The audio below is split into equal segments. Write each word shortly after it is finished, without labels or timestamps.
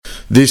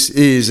This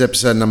is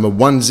episode number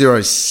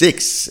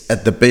 106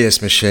 at the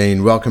BS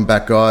Machine. Welcome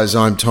back, guys.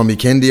 I'm Tommy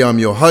Kendi. I'm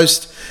your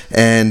host.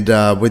 And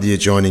whether you're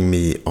joining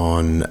me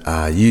on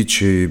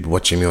YouTube,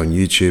 watching me on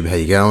YouTube, how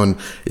you going?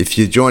 If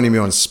you're joining me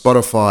on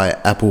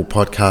Spotify, Apple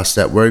Podcast,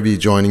 wherever you're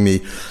joining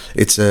me,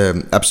 it's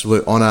an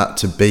absolute honor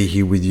to be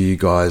here with you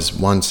guys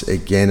once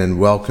again. And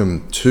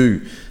welcome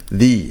to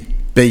the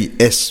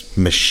BS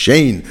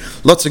Machine.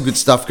 Lots of good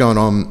stuff going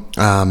on.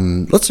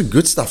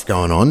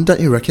 Don't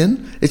you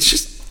reckon? It's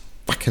just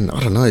fucking, I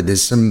don't know.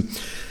 There's some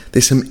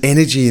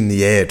energy in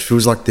the air. It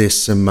feels like there's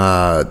some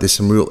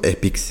real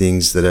epic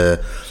things that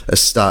are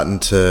starting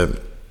to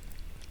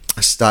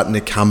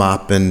come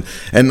up, and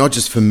not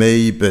just for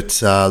me,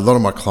 but a lot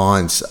of my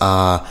clients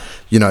are.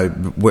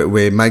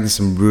 We're making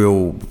some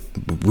real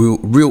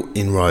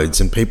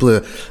inroads, and people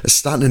are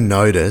starting to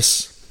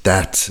notice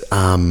that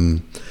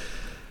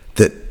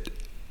that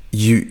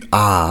you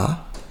are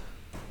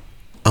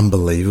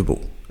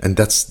unbelievable, and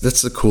that's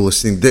the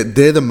coolest thing.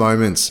 They're the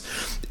moments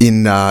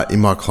in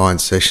my client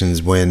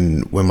sessions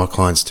when my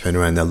clients turn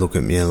around, they look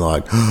at me and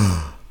like,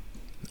 oh,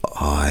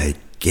 I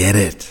get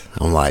it.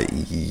 I'm like,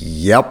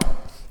 yep,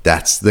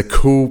 that's the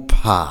cool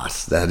part.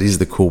 That is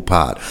the cool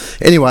part.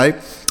 Anyway,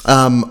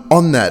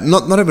 on that,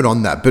 not even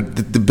on that, but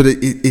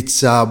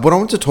it's what I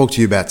want to talk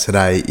to you about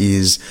today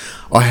is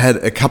I had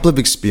a couple of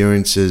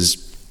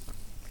experiences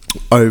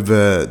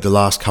over the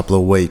last couple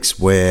of weeks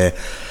where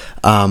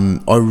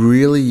I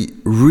really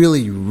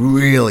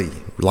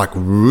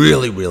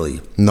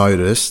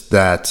noticed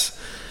that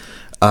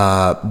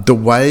the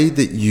way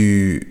that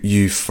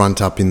you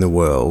front up in the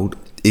world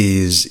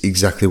is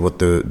exactly what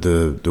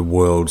the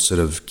world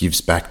sort of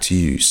gives back to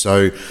you.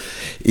 So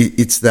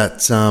it's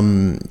that,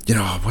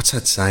 what's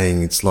that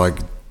saying? It's like,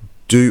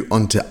 do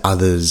unto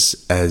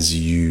others as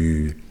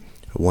you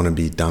want to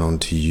be done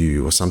unto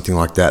you, or something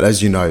like that.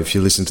 As you know, if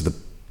you listen to the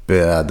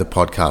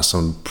podcast,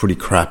 I'm pretty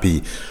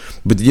crappy.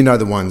 But you know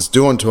the ones,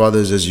 do unto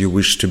others as you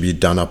wish to be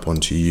done up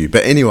unto you.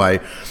 But anyway,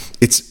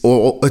 it's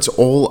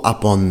all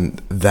up on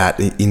that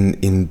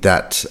in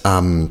that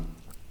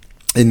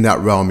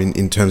realm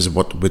in terms of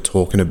what we're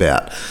talking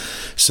about.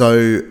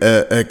 So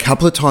a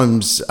couple of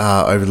times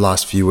over the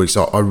last few weeks,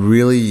 I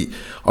really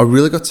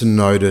got to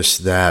notice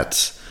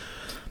that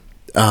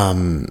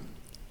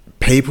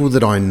people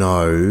that I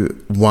know,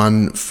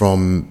 one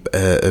from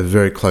a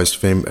very close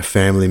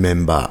family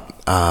member,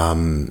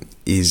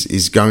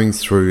 is going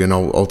through, and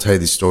I'll tell you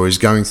this story, is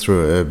going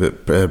through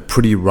a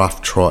pretty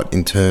rough trot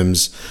in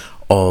terms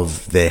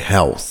of their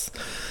health.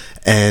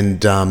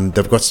 And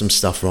they've got some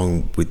stuff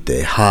wrong with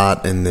their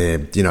heart, and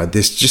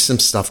there's just some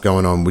stuff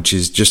going on which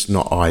is just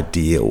not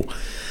ideal.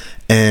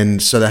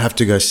 And so they have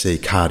to go see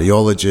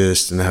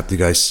cardiologists, and they have to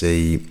go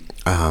see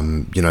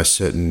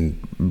certain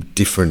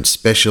different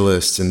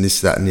specialists, and this,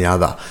 that, and the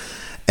other.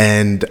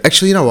 And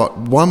actually, you know what?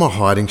 Why am I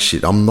hiding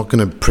shit? I'm not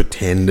going to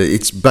pretend.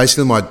 It's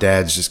basically my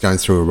dad's just going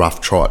through a rough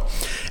trot.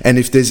 And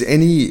if there's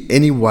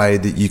any way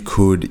that you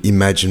could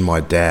imagine my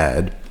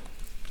dad,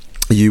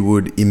 you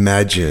would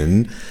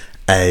imagine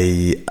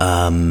a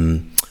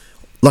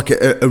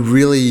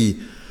really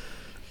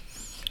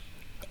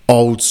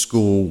old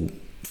school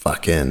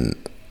fucking,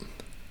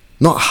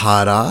 not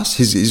hard ass.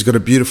 He's got a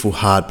beautiful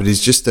heart, but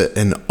he's just a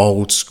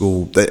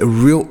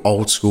real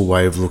old school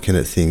way of looking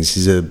at things.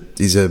 He's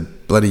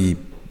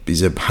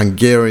a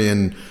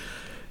Hungarian,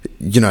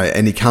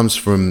 and he comes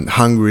from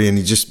Hungary, and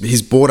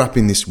he's brought up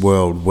in this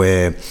world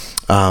where,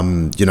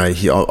 I'm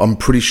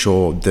pretty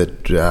sure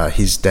that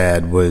his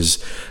dad was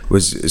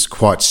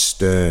quite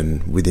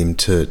stern with him,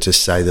 to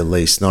say the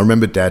least. And I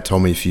remember Dad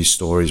told me a few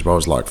stories where I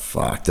was like,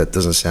 fuck, that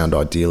doesn't sound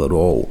ideal at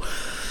all.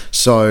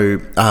 So,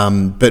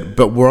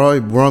 but where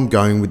I'm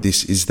going with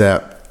this is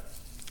that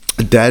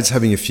Dad's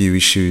having a few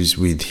issues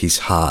with his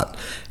heart,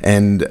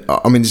 and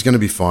I mean he's going to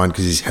be fine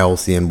because he's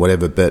healthy and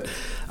whatever. But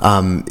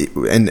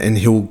and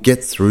he'll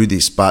get through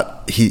this.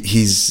 But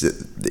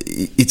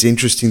it's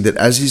interesting that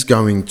as he's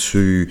going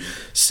to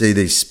see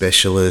these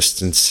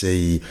specialists and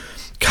see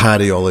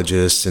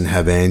cardiologists and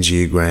have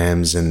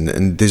angiograms,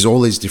 and there's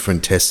all these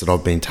different tests that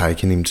I've been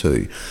taking him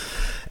to.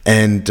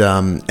 And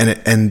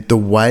the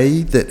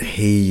way that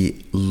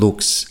he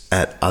looks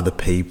at other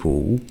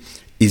people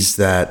is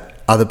that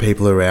other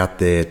people are out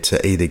there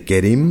to either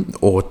get him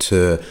or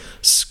to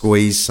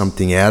squeeze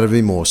something out of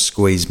him, or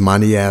squeeze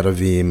money out of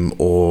him,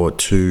 or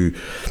to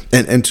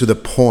the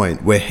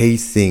point where he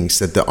thinks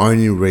that the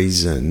only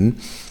reason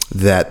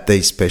that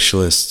these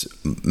specialists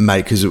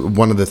make, because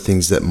one of the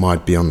things that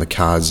might be on the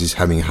cards is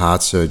having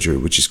heart surgery,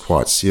 which is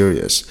quite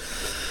serious.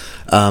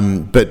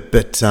 But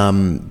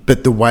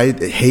the way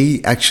that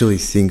he actually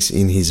thinks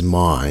in his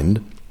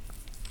mind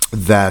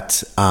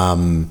that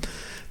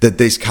that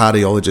these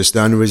cardiologists,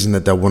 the only reason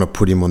that they want to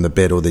put him on the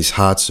bed, or these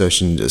heart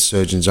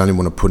surgeons only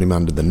want to put him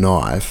under the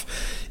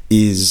knife,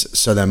 is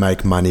so they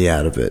make money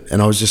out of it.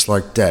 And I was just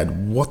like,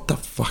 Dad, what the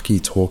fuck are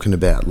you talking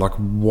about? Like,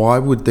 why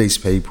would these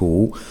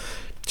people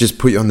just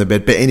put you on the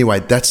bed? But anyway,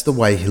 that's the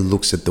way he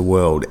looks at the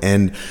world.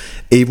 And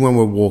even when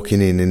we're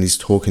walking in and he's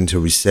talking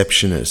to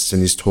receptionists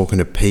and he's talking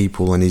to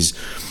people and he's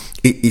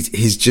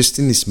he's just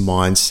in this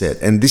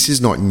mindset, and this is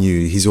not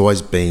new. He's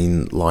always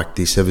been like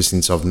this ever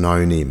since I've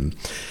known him.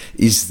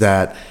 Is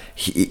that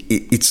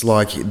it's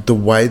like the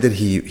way that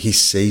he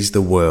sees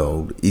the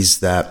world is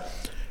that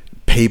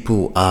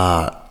people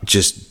are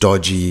just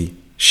dodgy,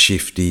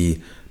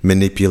 shifty,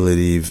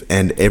 manipulative,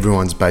 and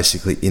everyone's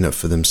basically in it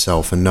for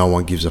themselves, and no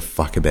one gives a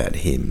fuck about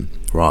him,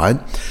 right?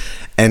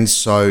 And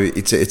so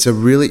it's a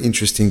really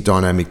interesting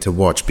dynamic to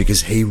watch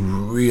because he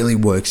really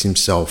works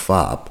himself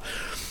up.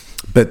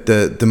 But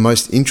the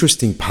most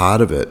interesting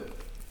part of it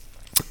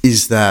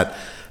is that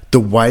the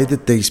way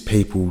that these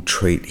people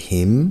treat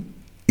him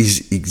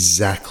is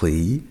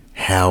exactly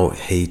how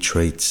he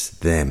treats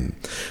them.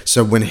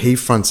 So when he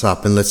fronts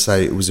up, and let's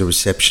say it was a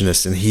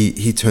receptionist, and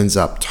he turns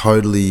up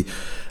totally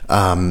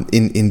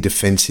in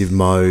defensive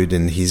mode,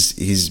 and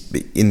he's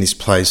in this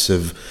place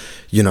of,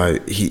 you know,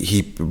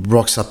 he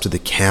rocks up to the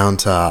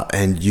counter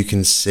and you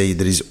can see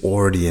that he's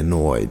already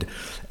annoyed.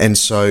 And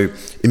so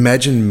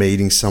imagine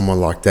meeting someone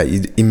like that.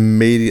 You'd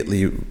immediately,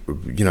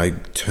 you know,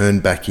 turn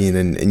back in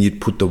and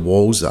you'd put the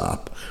walls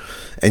up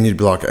and you'd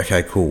be like,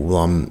 okay, cool.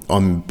 Well,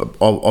 I'm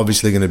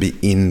obviously going to be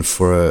in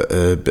for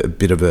a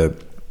bit of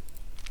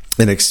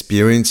an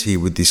experience here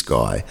with this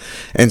guy.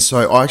 And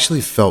so I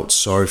actually felt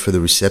sorry for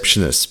the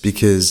receptionist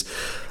because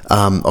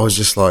I was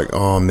just like,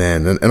 oh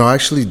man. And I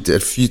actually, a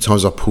few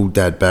times I pulled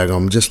Dad back.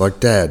 I'm just like,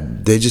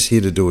 Dad, they're just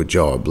here to do a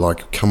job.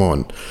 Like, come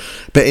on.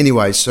 But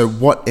anyway, so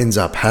what ends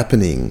up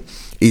happening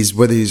is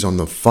whether he's on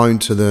the phone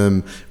to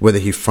them, whether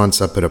he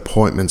fronts up at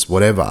appointments,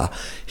 whatever,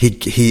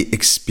 he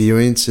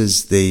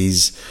experiences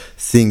these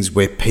things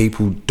where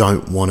people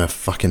don't want to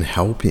fucking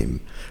help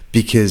him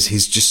because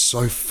he's just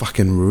so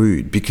fucking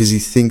rude, because he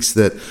thinks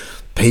that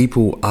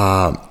people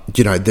are,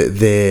 you know,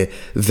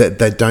 that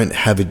they don't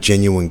have a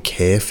genuine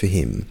care for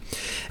him.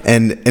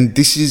 And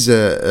this is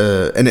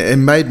and it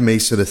made me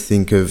sort of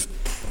think of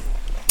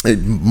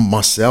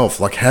myself,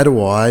 like, how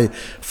do I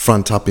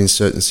front up in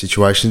certain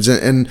situations?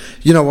 And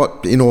you know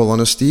what, in all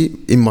honesty,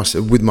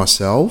 with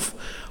myself,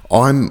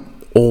 I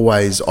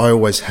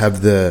always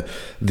have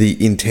the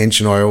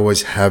intention, I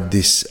always have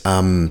this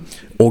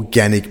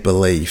organic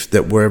belief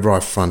that wherever I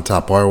front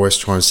up, I always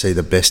try and see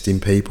the best in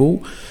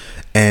people,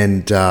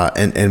 and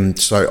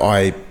so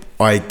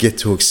I get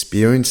to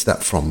experience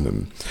that from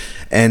them,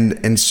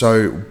 and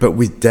so, but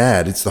with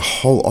Dad, it's the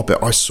whole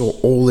opposite. I saw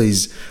all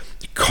these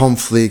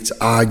conflicts,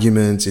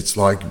 arguments. It's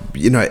like,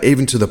 you know,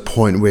 even to the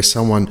point where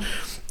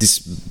this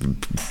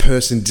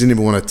person didn't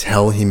even want to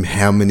tell him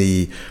how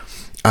many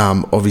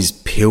of his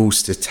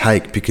pills to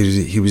take because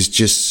he was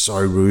just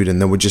so rude,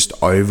 and they were just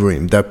over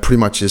him. They pretty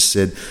much just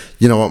said,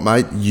 you know what,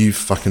 mate, you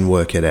fucking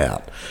work it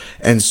out.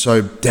 And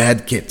so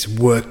Dad gets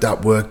worked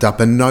up,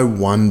 and no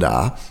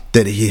wonder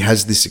that he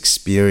has this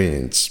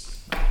experience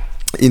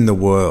in the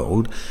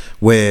world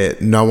where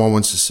no one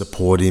wants to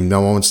support him,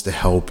 no one wants to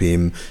help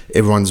him,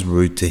 everyone's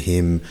rude to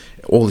him,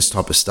 all this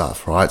type of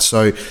stuff, right?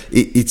 So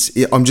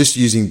I'm just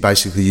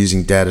basically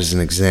using Dad as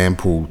an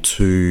example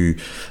to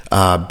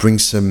bring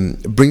some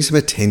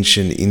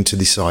attention into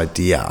this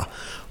idea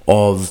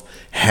of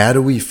how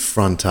do we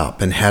front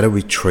up and how do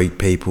we treat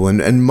people.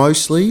 And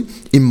mostly,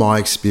 in my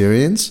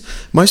experience,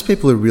 most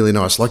people are really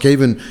nice. Like,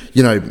 even,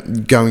 you know,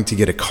 going to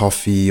get a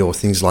coffee or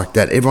things like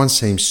that, everyone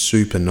seems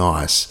super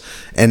nice.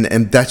 And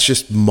that's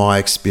just my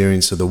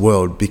experience of the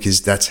world,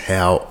 because that's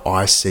how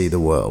I see the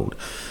world.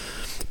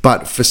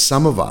 But for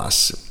some of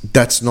us,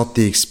 that's not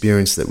the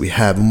experience that we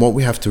have. And what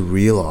we have to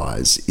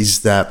realize is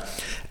that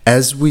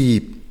as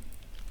we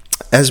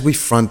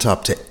front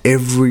up to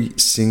every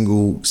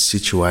single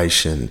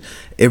situation,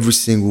 every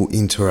single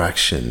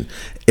interaction,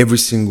 every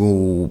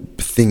single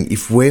thing,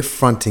 if we're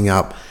fronting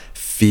up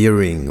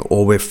fearing,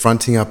 or we're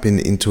fronting up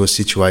into a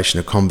situation,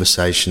 a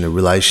conversation, a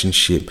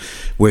relationship,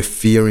 we're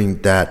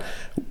fearing that,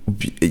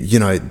 you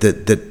know,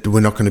 that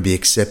we're not going to be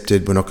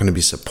accepted, we're not going to be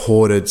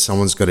supported,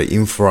 someone's got it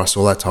in for us,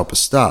 all that type of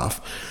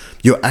stuff,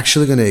 you're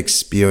actually going to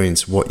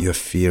experience what you're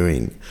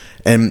fearing.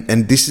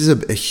 And this is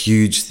a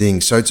huge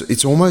thing. So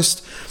it's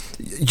almost,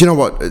 you know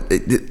what,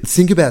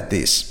 think about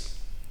this.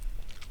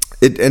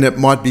 And it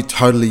might be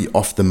totally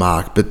off the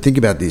mark, but think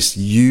about this.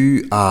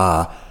 You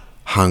are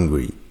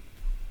hungry,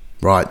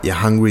 right? You're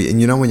hungry, and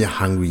you know when you're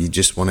hungry, you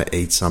just want to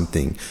eat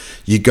something.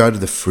 You go to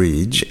the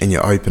fridge and you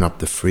open up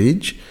the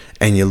fridge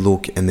and you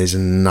look and there's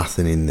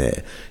nothing in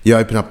there. You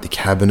open up the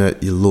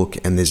cabinet, you look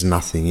and there's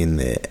nothing in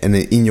there. And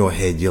in your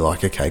head, you're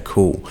like, okay,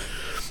 cool.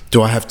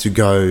 Do I have to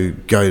go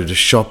to the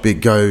shop,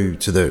 go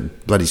to the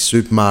bloody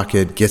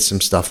supermarket, get some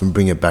stuff and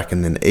bring it back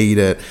and then eat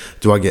it?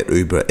 Do I get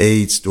Uber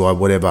Eats? Do I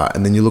whatever?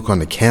 And then you look on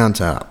the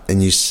counter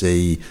and you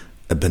see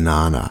a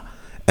banana.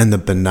 And the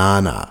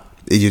banana,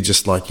 you're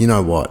just like, you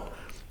know what?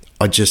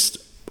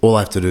 All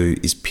I have to do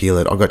is peel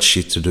it. I got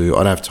shit to do.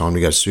 I don't have time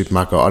to go to the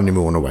supermarket. I don't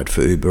even want to wait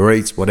for Uber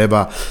Eats,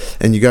 whatever.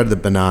 And you go to the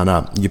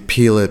banana, you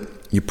peel it,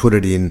 you put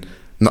it in.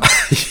 No,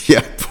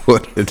 yeah,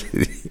 put it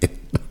in.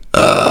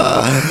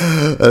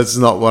 That's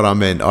not what I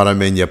meant. I don't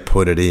mean you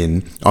put it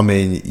in. I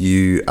mean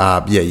you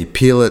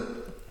peel it,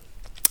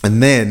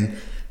 and then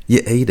you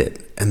eat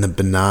it, and the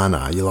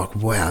banana, you're like,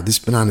 wow, this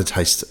banana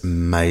tastes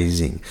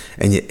amazing,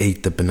 and you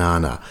eat the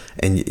banana,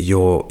 and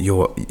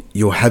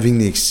you're having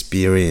the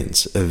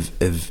experience of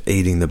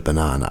eating the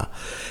banana.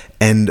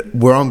 And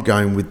where I'm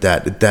going with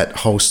that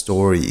whole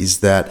story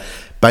is that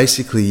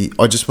basically,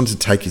 I just want to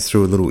take you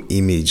through a little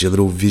image, a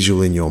little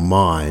visual in your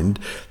mind.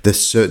 There's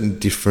certain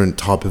different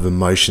type of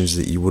emotions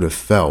that you would have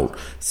felt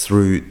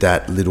through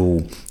that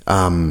little,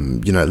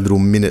 little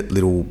minute,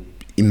 little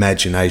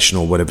imagination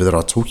or whatever that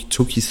I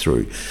took you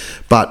through.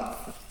 But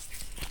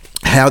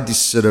how this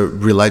sort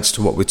of relates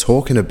to what we're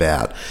talking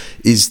about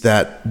is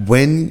that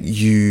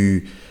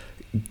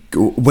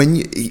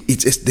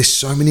there's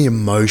so many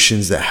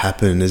emotions that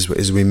happen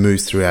as we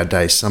move through our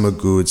day. Some are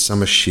good,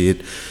 some are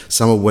shit,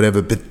 some are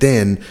whatever. But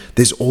then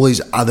there's all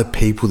these other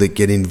people that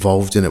get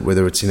involved in it,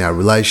 whether it's in our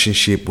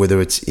relationship,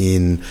 whether it's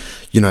in,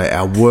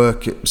 our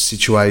work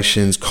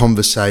situations,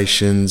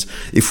 conversations.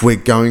 If we're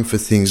going for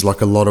things like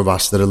a lot of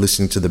us that are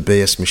listening to the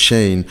BS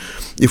Machine,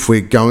 if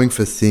we're going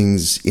for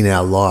things in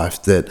our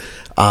life that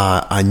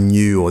are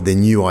new, or they're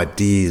new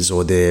ideas,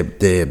 or they're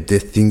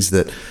things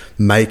that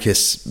make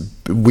us,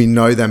 we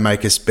know they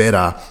make us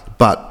better,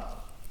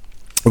 but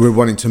we're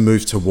wanting to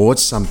move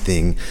towards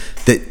something,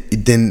 that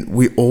then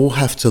we all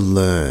have to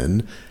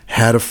learn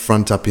how to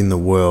front up in the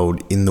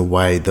world in the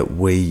way that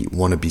we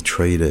want to be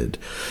treated.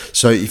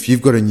 So if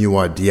you've got a new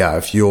idea,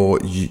 if you're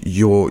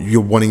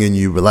wanting a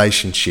new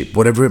relationship,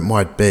 whatever it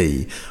might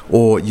be,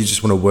 or you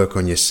just want to work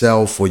on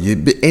yourself, or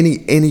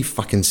any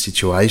fucking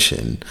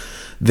situation,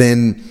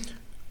 then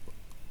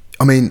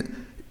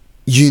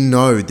you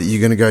know that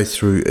you're going to go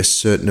through a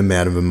certain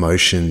amount of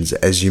emotions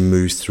as you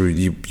move through.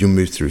 You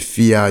move through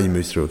fear, you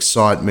move through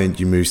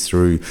excitement, you move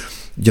through,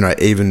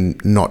 even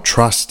not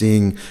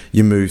trusting.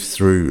 You move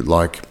through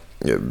like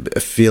a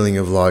feeling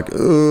of like,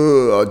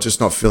 just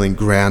not feeling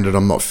grounded.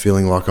 I'm not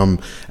feeling like I'm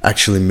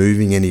actually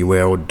moving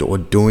anywhere or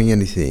doing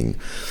anything.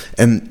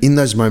 And in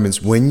those moments,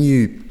 when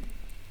you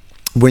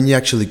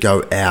actually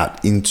go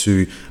out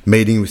into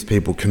meeting with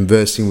people,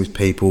 conversing with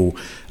people,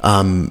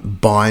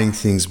 buying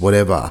things,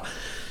 whatever,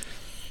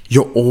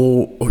 you're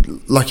all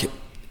like,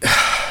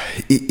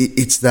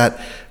 it's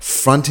that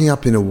fronting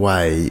up in a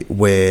way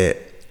where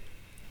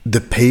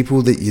the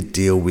people that you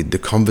deal with, the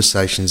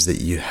conversations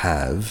that you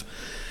have,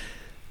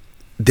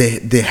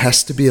 there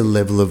has to be a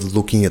level of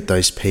looking at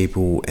those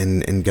people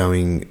and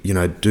going,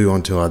 do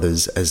unto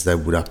others as they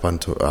would up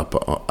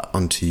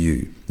unto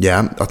you.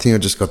 Yeah, I think I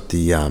just got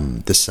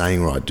the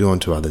saying right. Do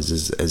unto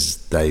others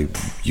as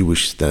you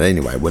wish that.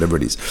 Anyway, whatever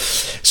it is.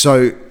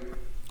 So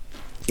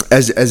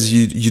as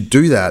you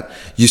do that,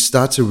 you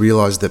start to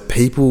realize that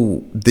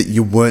people that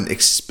you weren't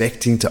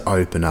expecting to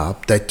open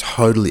up, they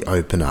totally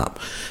open up.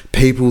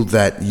 People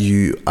that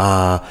you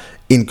are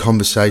in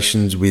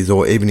conversations with,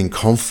 or even in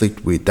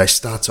conflict with, they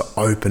start to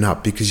open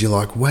up because you're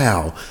like,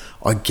 wow,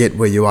 I get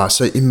where you are.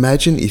 So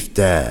imagine if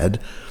Dad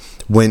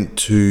went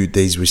to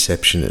these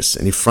receptionists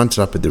and he fronted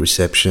up at the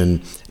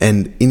reception,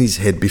 and in his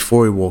head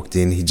before he walked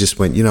in, he just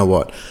went, you know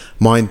what,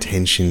 my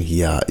intention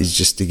here is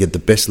just to get the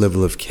best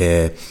level of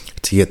care,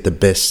 to get the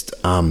best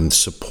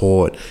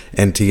support,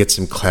 and to get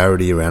some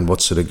clarity around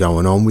what's sort of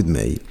going on with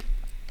me.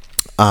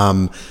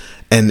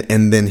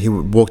 And then he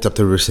walked up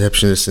to the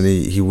receptionist, and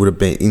he would have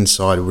been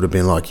inside. It would have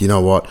been like, you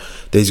know what,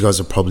 these guys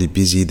are probably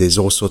busy. There's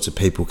all sorts of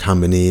people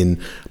coming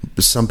in.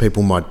 Some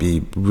people might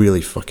be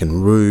really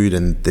fucking rude,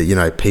 and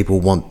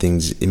people want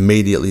things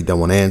immediately. They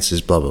want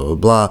answers, blah blah blah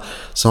blah.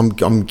 So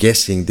I'm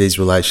guessing these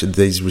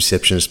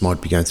receptionists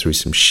might be going through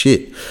some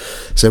shit.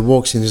 So he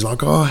walks in. He's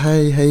like, oh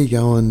hey, how you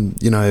going?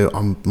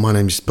 My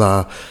name's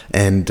blah,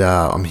 and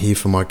I'm here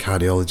for my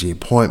cardiology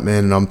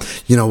appointment. And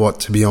you know what?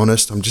 To be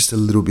honest, I'm just a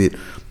little bit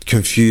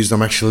confused.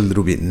 I'm actually a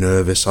little bit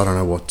nervous. I don't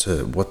know what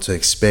to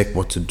expect,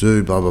 what to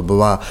do, blah blah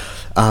blah.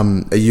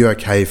 Are you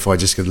okay if I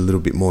just get a little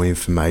bit more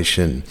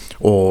information,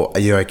 or are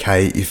you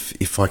okay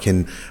if I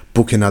can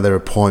book another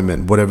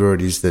appointment, whatever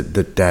it is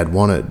that Dad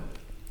wanted?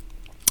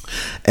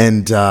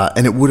 And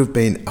it would have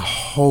been a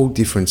whole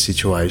different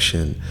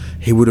situation.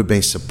 He would have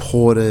been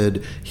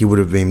supported. He would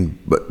have been,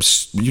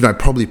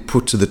 probably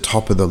put to the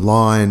top of the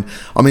line.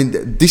 I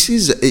mean, it's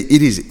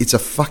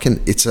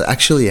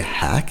actually a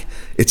hack.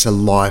 It's a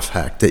life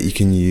hack that you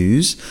can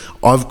use.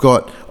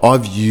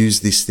 I've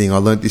used this thing. I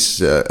learned this,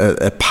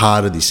 a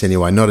part of this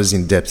anyway, not as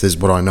in depth as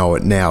what I know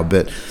it now,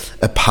 but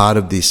a part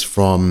of this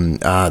from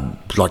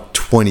like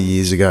 20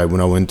 years ago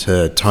when I went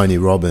to Tony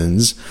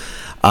Robbins.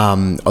 I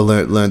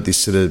learned this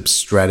sort of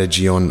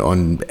strategy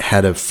on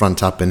how to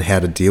front up and how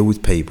to deal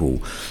with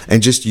people,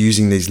 and just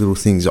using these little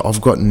things.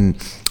 I've gotten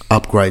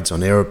upgrades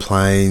on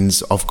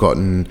aeroplanes. I've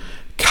gotten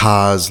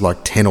cars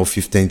like $10,000 or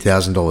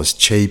 $15,000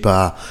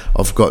 cheaper.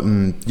 I've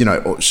gotten,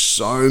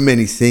 so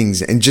many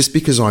things. And just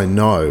because I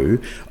know,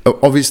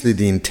 obviously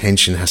the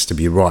intention has to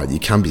be right. You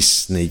can't be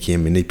sneaky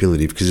and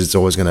manipulative, because it's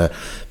always going to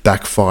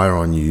backfire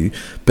on you.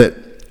 But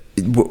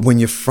when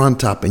you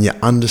front up and you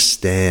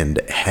understand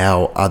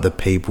how other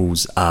people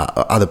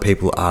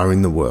are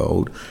in the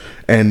world,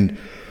 and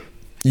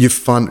you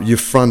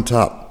front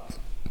up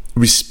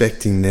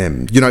respecting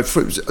them. You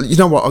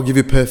know what? I'll give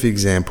you a perfect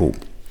example.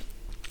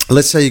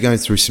 let's say you're going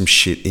through some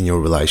shit in your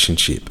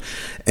relationship,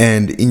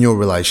 and in your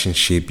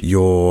relationship,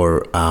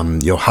 your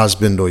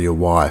husband or your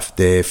wife,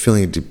 they're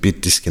feeling a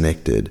bit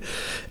disconnected,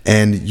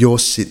 and you're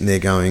sitting there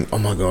going, oh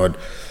my God,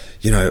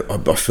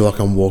 I feel like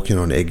I'm walking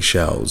on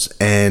eggshells,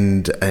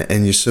 and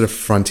you're sort of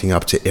fronting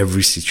up to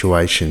every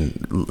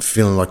situation,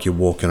 feeling like you're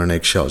walking on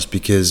eggshells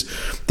because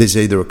there's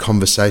either a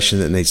conversation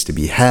that needs to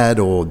be had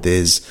or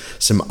there's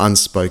some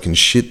unspoken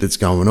shit that's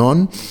going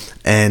on,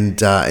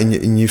 and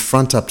you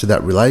front up to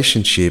that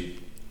relationship,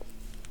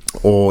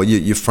 or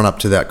you front up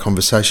to that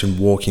conversation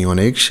walking on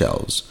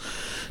eggshells.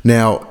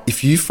 Now,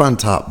 if you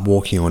front up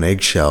walking on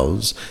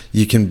eggshells,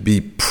 you can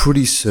be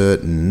pretty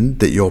certain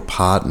that your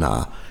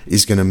partner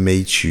is going to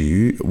meet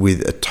you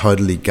with a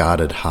totally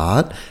guarded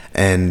heart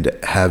and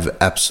have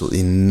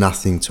absolutely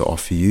nothing to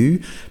offer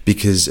you,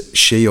 because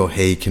she or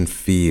he can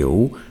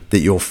feel that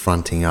you're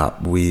fronting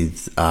up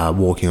with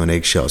walking on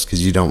eggshells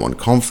because you don't want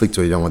conflict,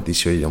 or you don't want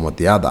this, or you don't want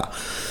the other.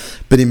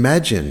 But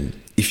imagine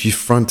if you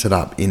fronted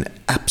up in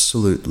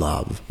absolute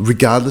love,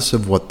 regardless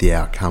of what the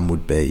outcome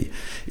would be.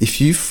 If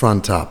you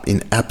front up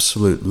in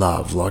absolute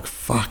love, like,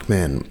 fuck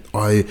man,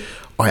 I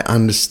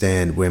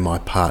understand where my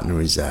partner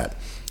is at.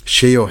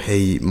 She or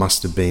he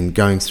must have been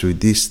going through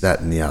this, that,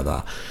 and the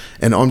other.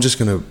 And I'm just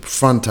going to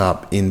front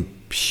up in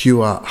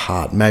pure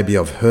heart. Maybe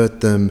I've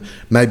hurt them.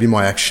 Maybe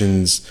my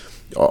actions,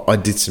 I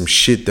did some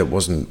shit that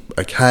wasn't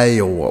okay,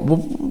 or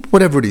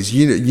whatever it is,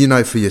 you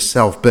know for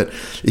yourself. But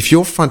if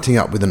you're fronting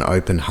up with an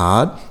open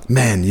heart,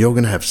 man, you're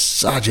going to have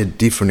such a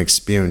different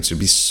experience. It'd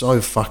be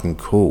so fucking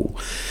cool.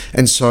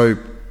 And so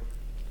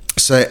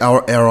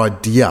our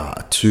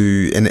idea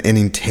to an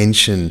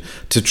intention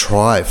to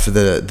try for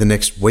the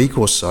next week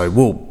or so,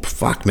 well,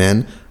 fuck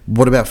man,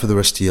 what about for the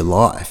rest of your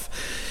life?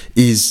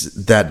 Is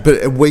that,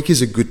 but a week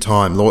is a good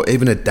time, or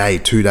even a day,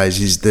 2 days,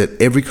 is that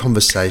every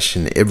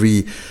conversation,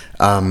 every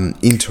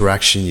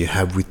interaction you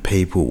have with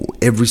people,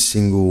 every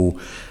single,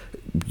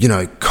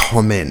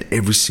 comment,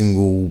 every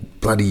single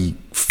bloody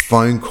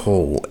phone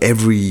call,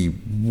 every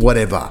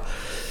whatever,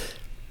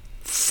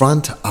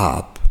 front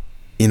up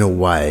in a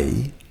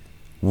way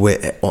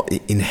where,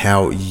 in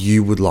how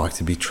you would like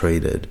to be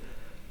treated.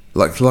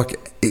 Like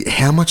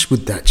how much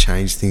would that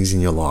change things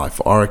in your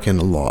life? I reckon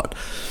a lot.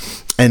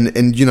 And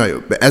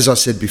as I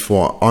said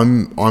before,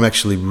 I'm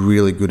actually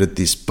really good at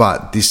this,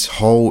 but this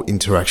whole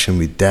interaction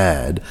with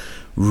Dad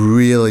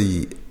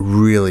really,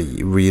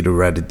 really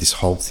reiterated this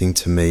whole thing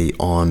to me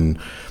on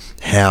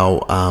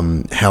how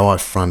I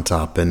front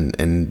up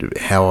and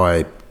how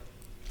I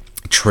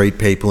treat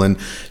people, and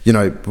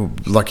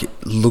like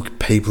look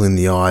people in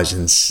the eyes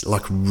and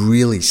like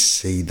really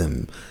see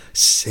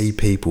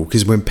people,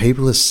 because when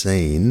people are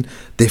seen,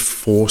 they're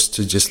forced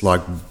to just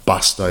like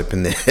bust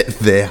open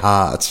their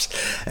hearts,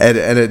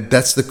 and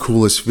that's the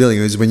coolest feeling,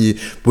 is when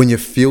you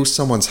feel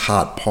someone's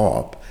heart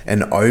pop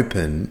and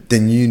open,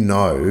 then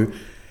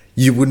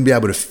you wouldn't be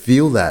able to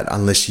feel that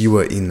unless you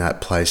were in that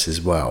place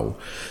as well.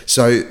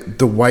 So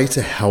the way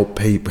to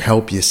help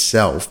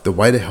yourself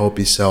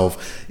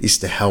is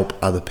to help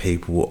other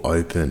people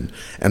open,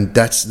 and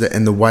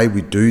the way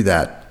we do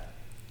that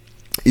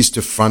is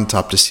to front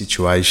up to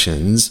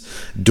situations,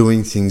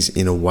 doing things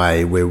in a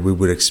way where we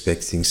would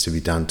expect things to be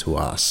done to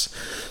us.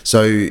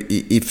 So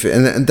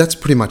and that's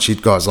pretty much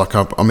it, guys. Like,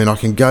 I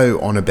can go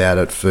on about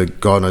it for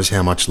God knows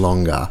how much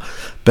longer,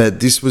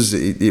 but this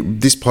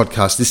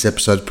podcast, this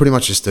episode, is pretty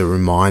much just a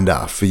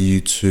reminder for you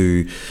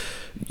to,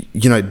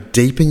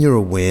 deepen your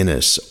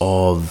awareness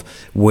of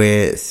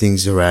where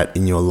things are at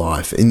in your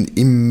life, and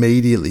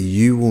immediately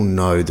you will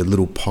know the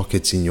little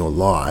pockets in your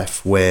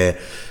life where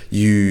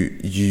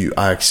you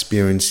are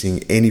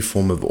experiencing any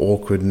form of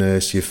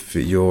awkwardness,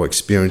 you're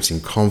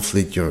experiencing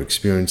conflict, you're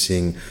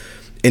experiencing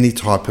any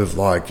type of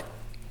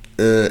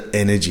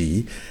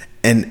energy,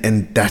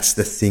 and that's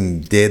the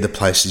thing. They're the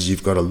places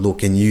you've got to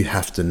look, and you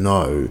have to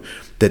know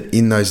that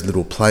in those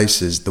little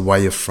places, the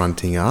way you're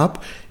fronting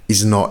up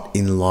is not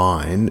in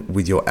line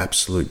with your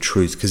absolute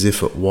truth, because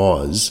if it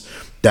was,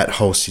 that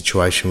whole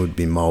situation would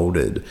be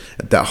molded,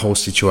 that whole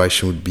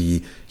situation would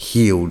be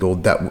healed, or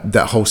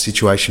that whole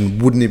situation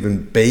wouldn't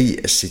even be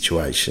a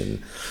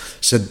situation.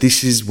 So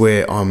this is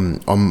where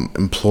I'm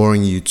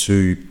imploring you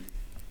to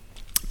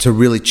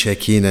really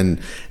check in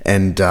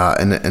and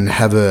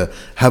have a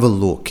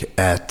look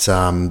at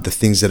the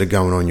things that are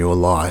going on in your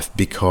life,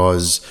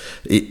 because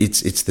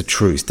it's the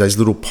truth. Those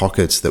little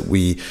pockets that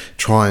we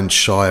try and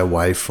shy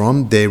away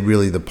from, they're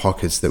really the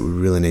pockets that we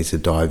really need to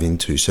dive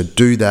into. So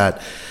do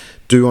that.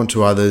 Do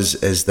unto others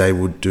as they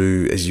would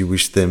do as you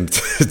wish them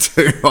to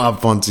do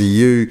up onto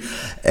you,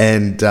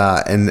 and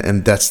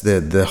that's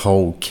the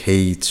whole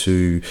key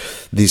to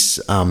this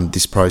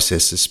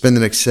process. So spend the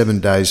next 7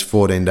 days,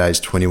 14 days,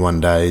 21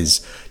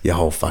 days, your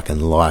whole fucking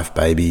life,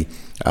 baby,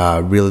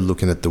 really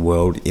looking at the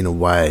world in a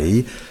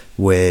way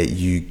where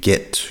you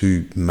get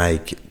to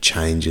make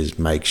changes,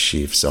 make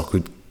shifts. I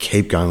could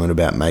keep going on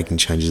about making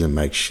changes and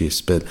make shifts,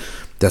 but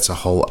that's a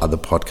whole other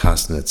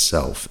podcast in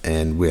itself,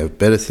 and we have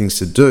better things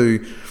to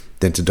do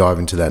than to dive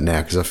into that now,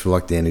 because I feel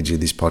like the energy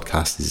of this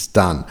podcast is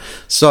done.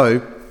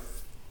 So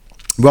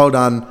well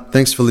done.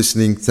 Thanks for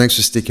listening. Thanks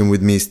for sticking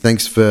with me.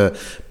 Thanks for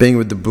being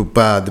with the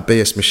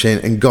BS Machine.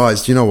 And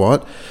guys, you know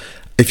what?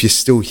 If you're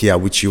still here,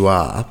 which you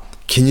are,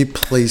 can you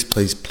please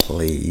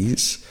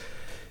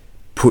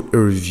put a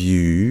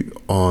review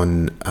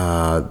on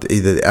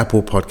either the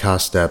Apple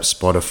Podcast app,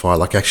 Spotify,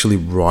 like actually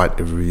write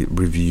a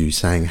review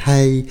saying,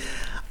 hey,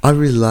 I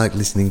really like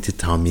listening to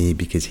Tommy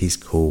because he's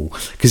cool.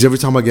 Because every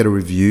time I get a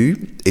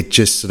review, it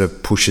just sort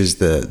of pushes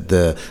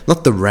the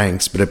not the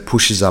ranks, but it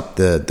pushes up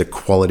the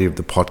quality of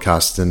the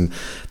podcast, and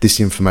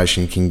this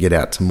information can get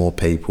out to more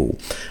people.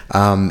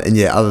 And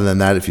yeah, other than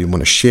that, if you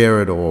want to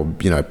share it or,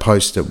 you know,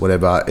 post it,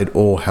 whatever, it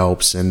all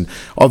helps. And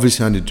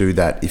obviously only do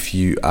that if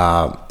you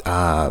are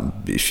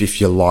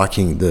if you're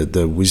liking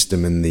the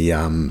wisdom and the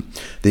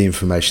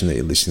information that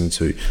you're listening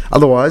to.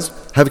 Otherwise,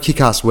 have a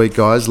kick-ass week,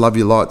 guys. Love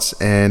you lots,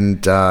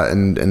 and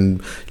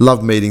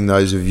love meeting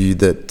those of you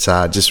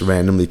that just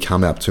randomly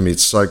come up to me.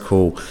 It's so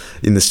cool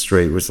in the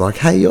street. It's like,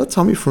 hey, you're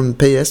Tommy from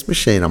PS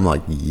Machine. I'm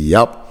like,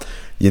 yup.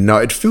 You know,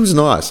 it feels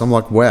nice. I'm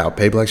like, wow,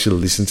 people actually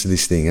listen to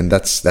this thing, and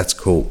that's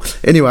cool.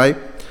 Anyway,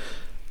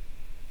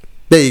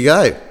 there you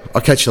go. I'll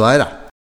catch you later.